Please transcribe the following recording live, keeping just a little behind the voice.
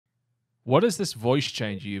What is this voice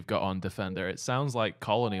changer you've got on, Defender? It sounds like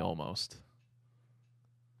Colony almost.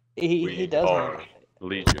 He does are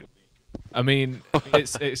Legion. I mean,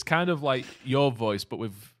 it's kind of like your voice, but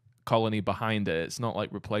with Colony behind it. It's not like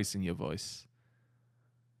replacing your voice.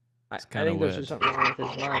 I It's kind of think weird. there's something wrong with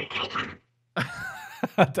his mic.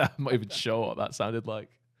 I'm not even sure what that sounded like.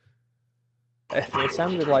 It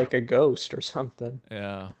sounded like a ghost or something.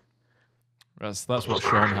 Yeah. That's what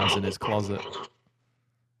Sean has in his closet.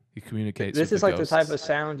 He communicates This with is the like the type of ghosts.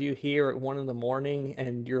 sound you hear at 1 in,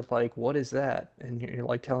 and you're like, "What is that?" And you're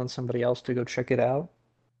like telling somebody else to go check it out.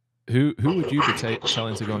 Who would you be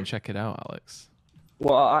telling to go and check it out, Alex?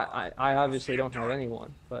 Well, I obviously don't have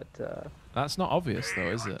anyone, but That's not obvious,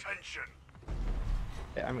 though, is it?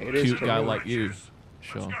 yeah, I mean, it is Cute to guy me. like you,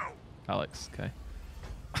 Sean. Alex, okay.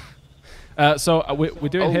 So we're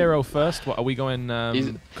doing hero first. What are we going?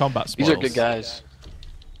 Combat spoils. These are good guys.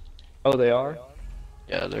 Oh, they are?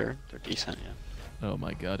 Yeah, they're decent. Yeah. Oh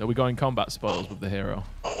my god, are we going combat spoils with the hero?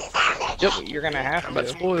 Yep. You're gonna have Combat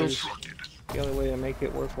to. spoils. It's the only way to make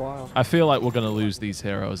it worthwhile. I feel like we're gonna lose these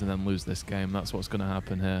heroes and then lose this game. That's what's gonna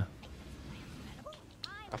happen here.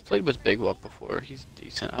 I've played with Big Walk before. He's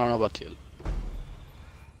decent. I don't know about the other.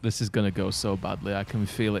 This is gonna go so badly. I can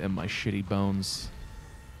feel it in my shitty bones.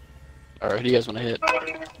 Alright, you guys want to hit?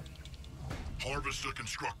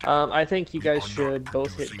 I think you guys should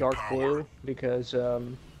both hit dark blue because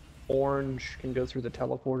orange can go through the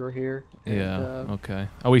teleporter here. Yeah. And, Okay.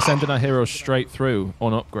 Are we sending our heroes straight through,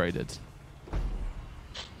 unupgraded?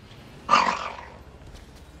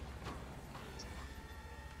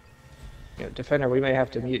 you know, Defender, we may have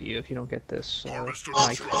to mute you if you don't get this mic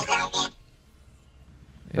fixed.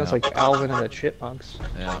 That's like Alvin and the Chipmunks.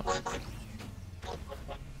 Yeah.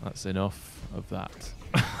 That's enough of that.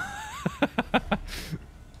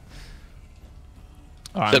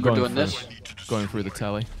 Alright, Said we're doing this? Going through the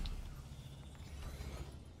telly.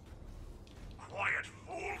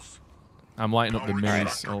 I'm lighting up the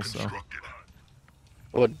minis also.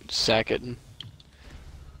 I would sack it and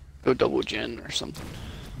go double gen or something.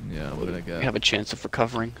 Yeah, we're gonna We have a chance of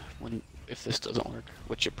recovering if this doesn't work,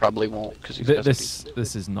 which it probably won't because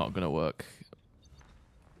this is not gonna work.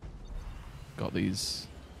 Got these.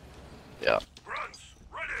 Yeah.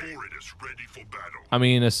 I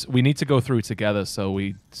mean, we need to go through together, so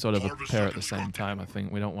we sort of appear at the same time. I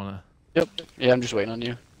think we don't want to. Yep. Yeah, I'm just waiting on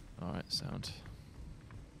you. All right, sound.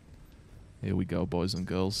 Here we go, boys and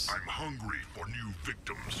girls. I'm hungry for new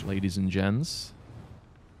victims. Ladies and gents.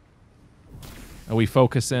 Are we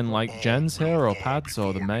focusing like gens here, or pads,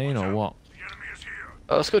 or the main, or what?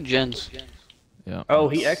 Let's go gens. Yeah. Oh,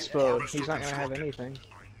 he expoed. He's not gonna have anything.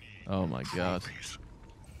 Oh my god.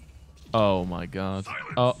 Oh my god.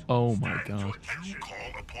 Oh my god.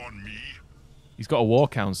 He's got a war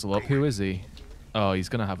council up. Who is he? Oh, he's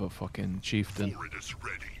gonna have a fucking chieftain.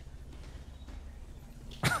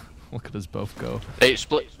 Look at us both go. Hey,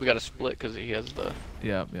 split. We gotta split because he has the.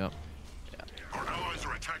 Yeah.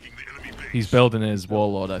 He's building his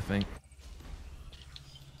warlord, I think.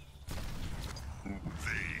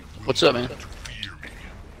 What's up, man?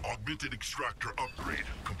 Augmented extractor upgrade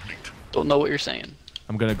complete. Don't know what you're saying.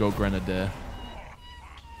 I'm gonna go grenadier.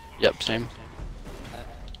 Yep, same.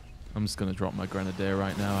 I'm just gonna drop my grenadier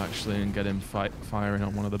right now, actually, and get him firing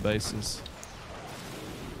on one of the bases.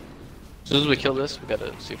 As soon as we kill this, we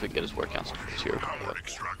gotta see if we can get his war council first here.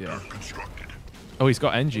 Yeah. Oh, he's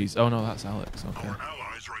got NGs. Oh no, that's Alex. Okay.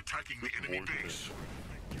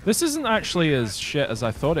 This isn't actually as shit as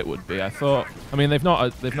I thought it would be. I mean, they've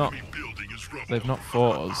not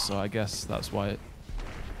fought us, so I guess that's why it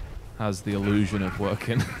has the illusion of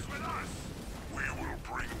working.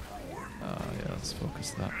 Yeah, let's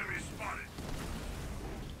focus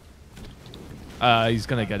that. He's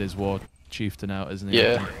gonna get his war chieftain out, isn't he?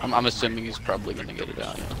 Yeah, I'm assuming he's probably gonna get it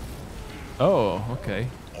out. Yeah. Oh, okay.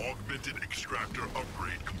 Augmented extractor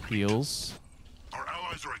upgrade complete. Heals. Our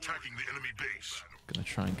allies are attacking the enemy base. Gonna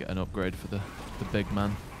try and get an upgrade for the big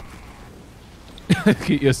man.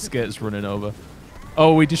 Keep your skits running over.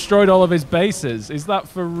 Oh, we destroyed all of his bases. Is that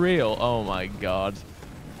for real? Oh my god.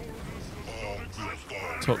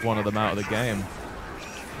 Took one of them out of the game.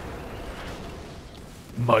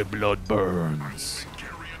 My blood burns.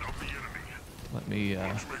 Let me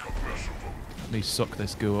suck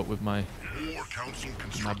this goo up with my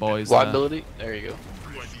boys. Ability? There you go.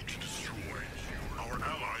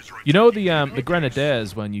 You know the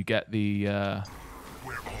grenadiers, when you get the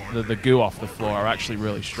goo off the floor, are actually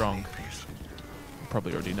really strong. You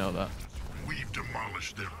probably already know that. We've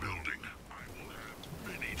demolished their building.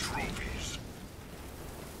 Many trophies.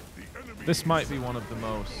 This might be one of the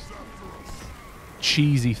most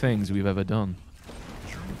cheesy things we've ever done.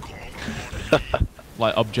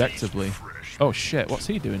 Like, objectively. Oh shit, what's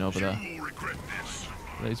he doing over there?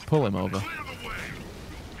 Let's pull him over.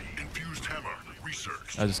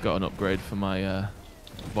 I just got an upgrade for my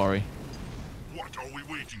Vori.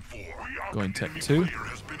 Going tech 2.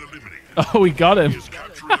 Oh, we got him!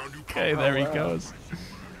 Okay, there he goes.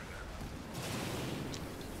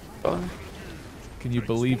 Can you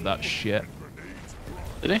believe that shit?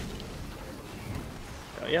 Did he?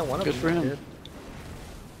 Oh, yeah, one of Good them for him. did.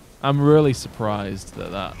 I'm really surprised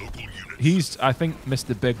that he's, I think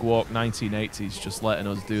Mr. Big Walk 1980's just letting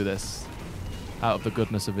us do this out of the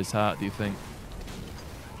goodness of his heart, do you think?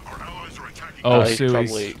 Oh, he's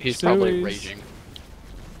Suey's. probably raging.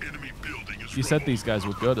 You said these guys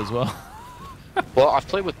were good as well. Well, I've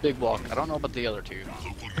played with Big Walk. I don't know about the other two.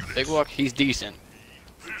 Big Walk, he's decent.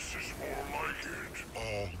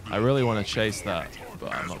 I really want to chase that,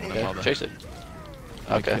 but I'm not going to Okay, bother. chase it.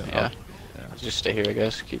 Okay, Okay, yeah. yeah. Just stay here, I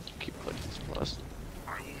guess. Keep clicking this plus.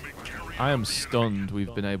 I am stunned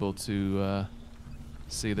we've been able to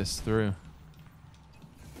see this through.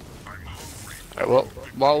 Alright, well,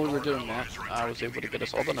 while we were doing that, I was able to get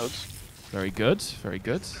us all the notes. Very good, very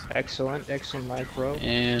good. Excellent, excellent micro.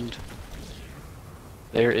 And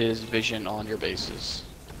there is vision on your bases.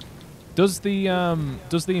 Does the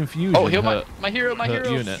infusion Oh, heal hurt, my hero, my hurt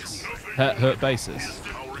hero! units? Hurt bases?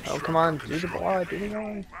 Oh, come on, do the blood, do the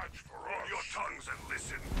blood.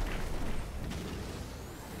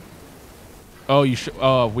 Oh, you should.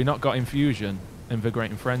 Oh, we not got infusion,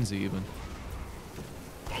 invigorating frenzy even.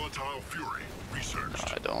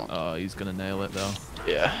 I don't. Oh, he's gonna nail it though.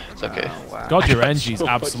 Yeah, it's okay. Oh, wow. God, your NG's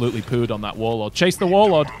absolutely pooed on that warlord. Chase the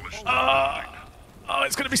warlord. Oh,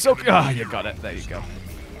 it's gonna be so. Ah, you got it. There you go.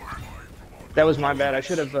 That was my bad. I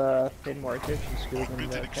should have paid more attention, Scoop,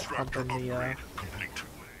 and kept pumping the,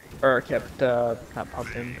 or kept, not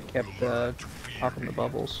pumping, kept, popping the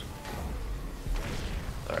bubbles.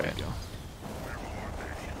 Alright.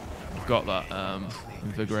 Got that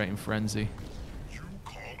invigorating frenzy.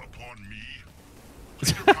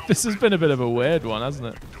 This has been a bit of a weird one, hasn't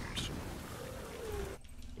it?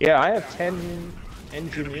 Yeah, I have 10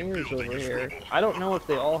 engineers over here. I don't know if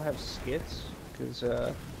they all have skits, because,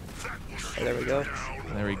 oh, there we go.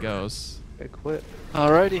 There he goes. Equip.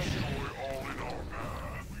 Alrighty.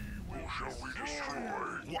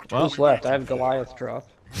 Well, Who's left? I have Goliath drop.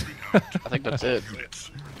 I think that's it.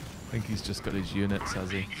 I think he's just got his units, has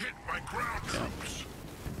he? Yeah.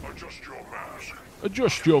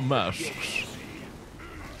 Adjust your masks.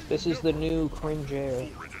 This is the new cringe air.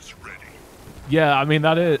 Yeah, I mean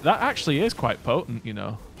that actually is quite potent, you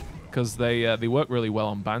know, because they work really well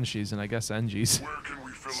on banshees, and I guess NGs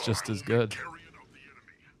it's just as good.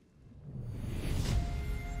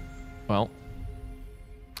 Well,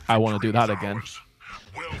 I want to do that again.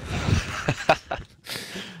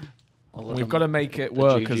 We've got to make it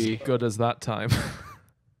work as good as that time.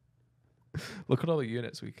 Look at all the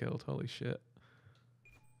units we killed. Holy shit.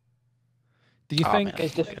 Do you think?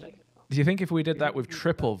 Do you think if we did that with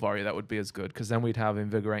triple Vori, that would be as good? Because then we'd have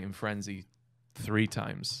invigorating frenzy 3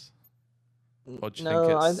 times. Or do you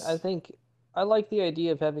think I think I like the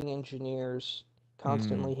idea of having engineers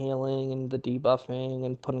constantly healing and the debuffing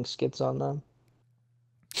and putting skits on them.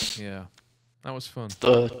 Yeah, that was fun.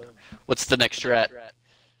 What's the next strat?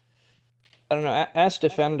 I don't know. Ask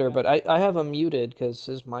Defender, but I have him muted because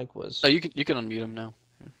his mic was. Oh, you can unmute him now.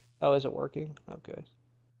 Oh, is it working? Okay.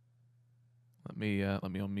 Let me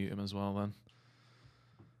unmute him as well then.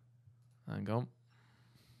 Hang on.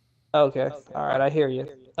 Okay. All right. I hear you.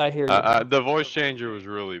 I hear you. The voice changer was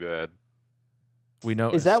really bad. We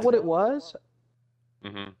know. Is that what it was?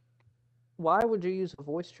 Mm-hmm. Why would you use a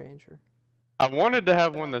voice changer? I wanted to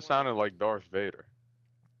have one that sounded like Darth Vader.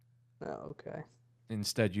 Oh, okay.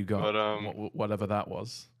 Instead, you got whatever that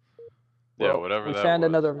was. Yeah, Well, whatever that was. We found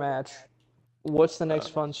another match. What's the next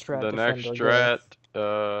fun strat? The Defender? next Go ahead.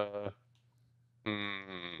 strat,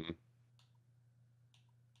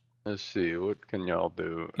 let's see, what can y'all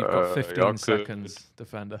do? You've got 15 seconds,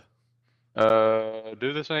 Defender.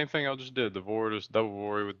 Do the same thing I just did, the Voridus double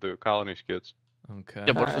Vori with the colony skits. Okay.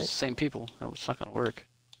 Yeah, but if it's the same people? It's not gonna work.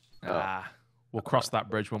 We'll cross that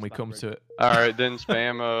bridge when we come to it. Alright, then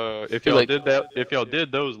spam, if y'all did that, if y'all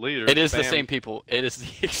did those leaders, It is the same people. It is the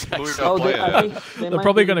exact Who we same. got Oh, playing I as? think they They're might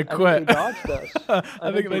probably be- gonna quit. I think they dodged us.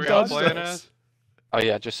 I think they we all dodged playing us. as? Oh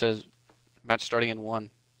yeah, it just says match starting in 1.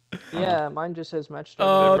 Yeah, mine just says match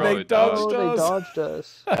Oh, starting. they probably dodged Oh, us. they dodged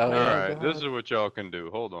us. Oh, Alright, this is what y'all can do.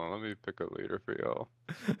 Hold on, let me pick a leader for y'all.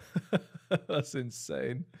 That's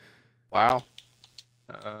insane. Wow.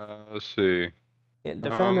 Let's see. Yeah,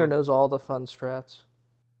 Defender knows all the fun strats.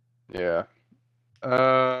 Yeah.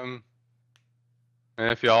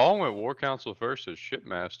 And if y'all all went War Council versus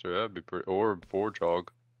Shipmaster, that'd be pretty. Or Forge Hog.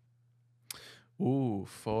 Ooh,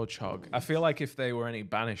 Forge Hog. I feel like if they were any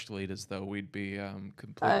banished leaders, though, we'd be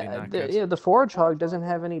completely knackered. Yeah, the Forge Hog doesn't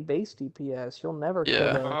have any base DPS. You'll never kill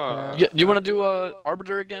Yeah. that. Yeah, you want to do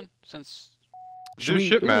Arbiter again? Since Should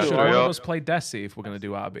Shipmaster, one of y'all. us play Desi if we're going to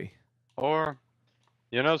do RB? Or,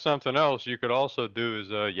 you know, something else you could also do is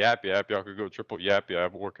Yap Yap. Y'all could go triple Yap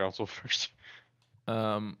Yap War Council first.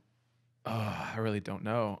 I really don't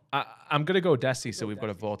know. I'm going to go Desi, so we've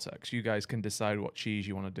got a Vortex. You guys can decide what cheese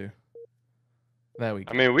you want to do. There we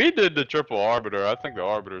go. I mean, we did the triple Arbiter. I think the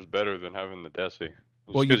Arbiter is better than having the Desi.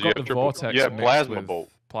 Well, you've got the Vortex Yeah, mixed Plasma with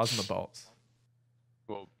Bolt. Plasma Bolts.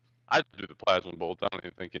 Well, I'd do the Plasma Bolt. I don't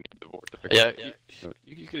even think you need the Vortex. yeah,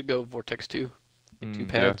 you could go Vortex 2. 2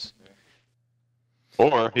 pads.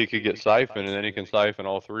 Or he could get Siphon, and then he can Siphon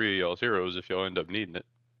all 3 of y'all's heroes if y'all end up needing it.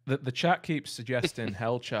 The chat keeps suggesting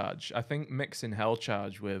Hell Charge. I think mixing Hell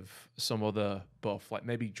Charge with some other buff, like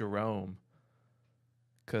maybe Jerome.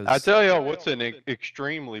 I tell y'all what's an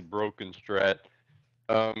extremely broken strat.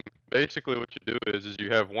 Basically what you do is you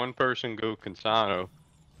have one person go Consano,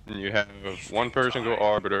 and you have one person go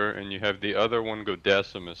Arbiter, and you have the other one go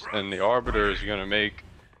Decimus, and the Arbiter is going to make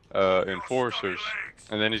Enforcers,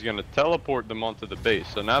 and then he's going to teleport them onto the base.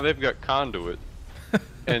 So now they've got Conduit,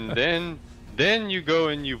 and then you go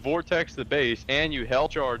and you Vortex the base, and you Hell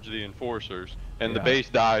Charge the Enforcers, and the base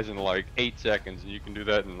dies in like 8 seconds, and you can do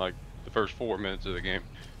that in like the first 4 minutes of the game.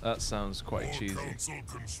 That sounds quite cheesy.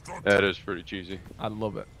 That is pretty cheesy. I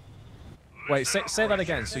love it. Wait, say that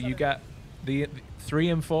again. So you get the 3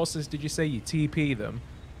 Enforcers, did you say? You TP them?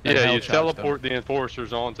 Yeah, you teleport the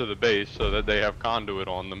Enforcers onto the base so that they have Conduit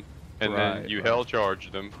on them, and then you Hell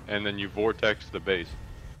Charge them, and then you Vortex the base.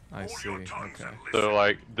 I see, okay. So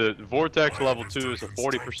like, the Vortex level 2 is a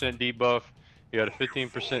 40% debuff, you got a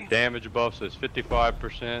 15% damage buff, so it's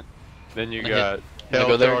 55%, then you got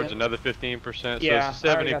Hell Charge another 15%, so it's a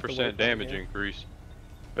 70% damage increase,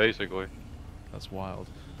 basically. That's wild.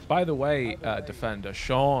 By the way, Defender,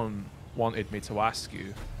 Sean wanted me to ask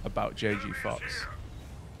you about JG Fox.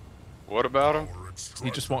 What about him?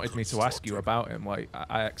 He just wanted me to ask you about him. Like,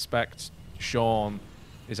 I expect Sean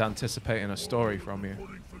is anticipating a story from you.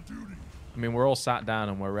 I mean, we're all sat down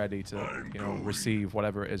and we're ready to, you know, receive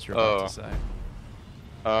whatever it is you're about to say.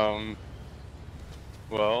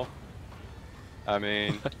 Well, I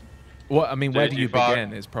mean... where do you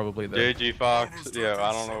begin is probably the... JG Fox, yeah,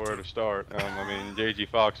 I don't know where to start. I mean, JG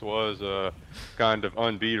Fox was kind of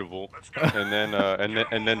unbeatable, and then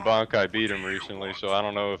Bankai beat him recently, so I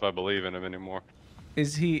don't know if I believe in him anymore.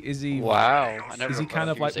 Is he? Wow. Is he kind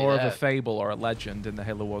of like more of a fable or a legend in the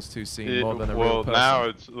Halo Wars 2 scene more than a real person? Well, now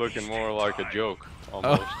it's looking more like a joke,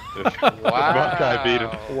 almost. Wow. Bankai beat him.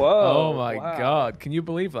 Whoa. Oh my God! Can you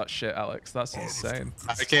believe that shit, Alex? That's insane.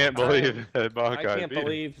 I can't believe that Bankai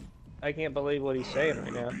beat him. I can't believe what he's saying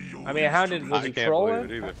right now. I mean, was he trolling? I can't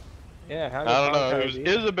believe it either. Yeah, how did I don't know. It was beat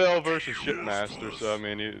Isabel versus Shipmaster, so I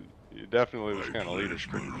mean, he definitely was kind of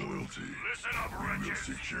leadership.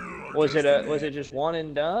 Was it just one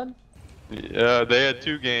and done? Yeah, they had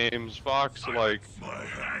 2 games. Fox like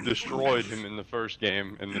destroyed him in the first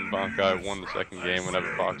game, and then Bankai won the second game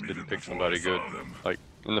whenever Fox didn't pick somebody good. Like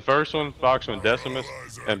in the first one, Fox went Decimus,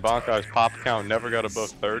 and Bankai's pop count never got above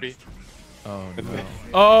 30. Oh no!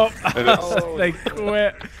 Oh, they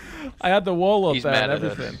quit. I had the wall up there and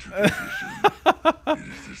everything.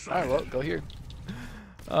 Alright, well, go here.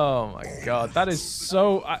 Oh my God, that is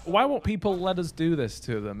so... why won't people let us do this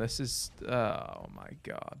to them? This is... oh my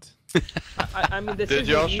God. I mean, this Did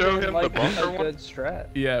y'all show him like the bunker a good strat.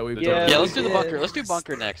 Yeah, we've Yeah, done Let's do the bunker. Let's do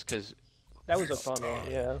bunker next, because... That was a fun one,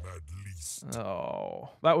 yeah. Oh,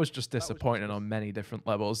 that was just disappointing on many different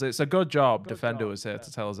levels. It's a good job Defender was here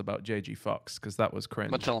to tell us about JG Fox, because that was cringe.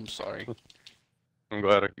 I'm gonna tell him sorry. I'm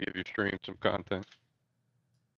glad I could give you stream some content.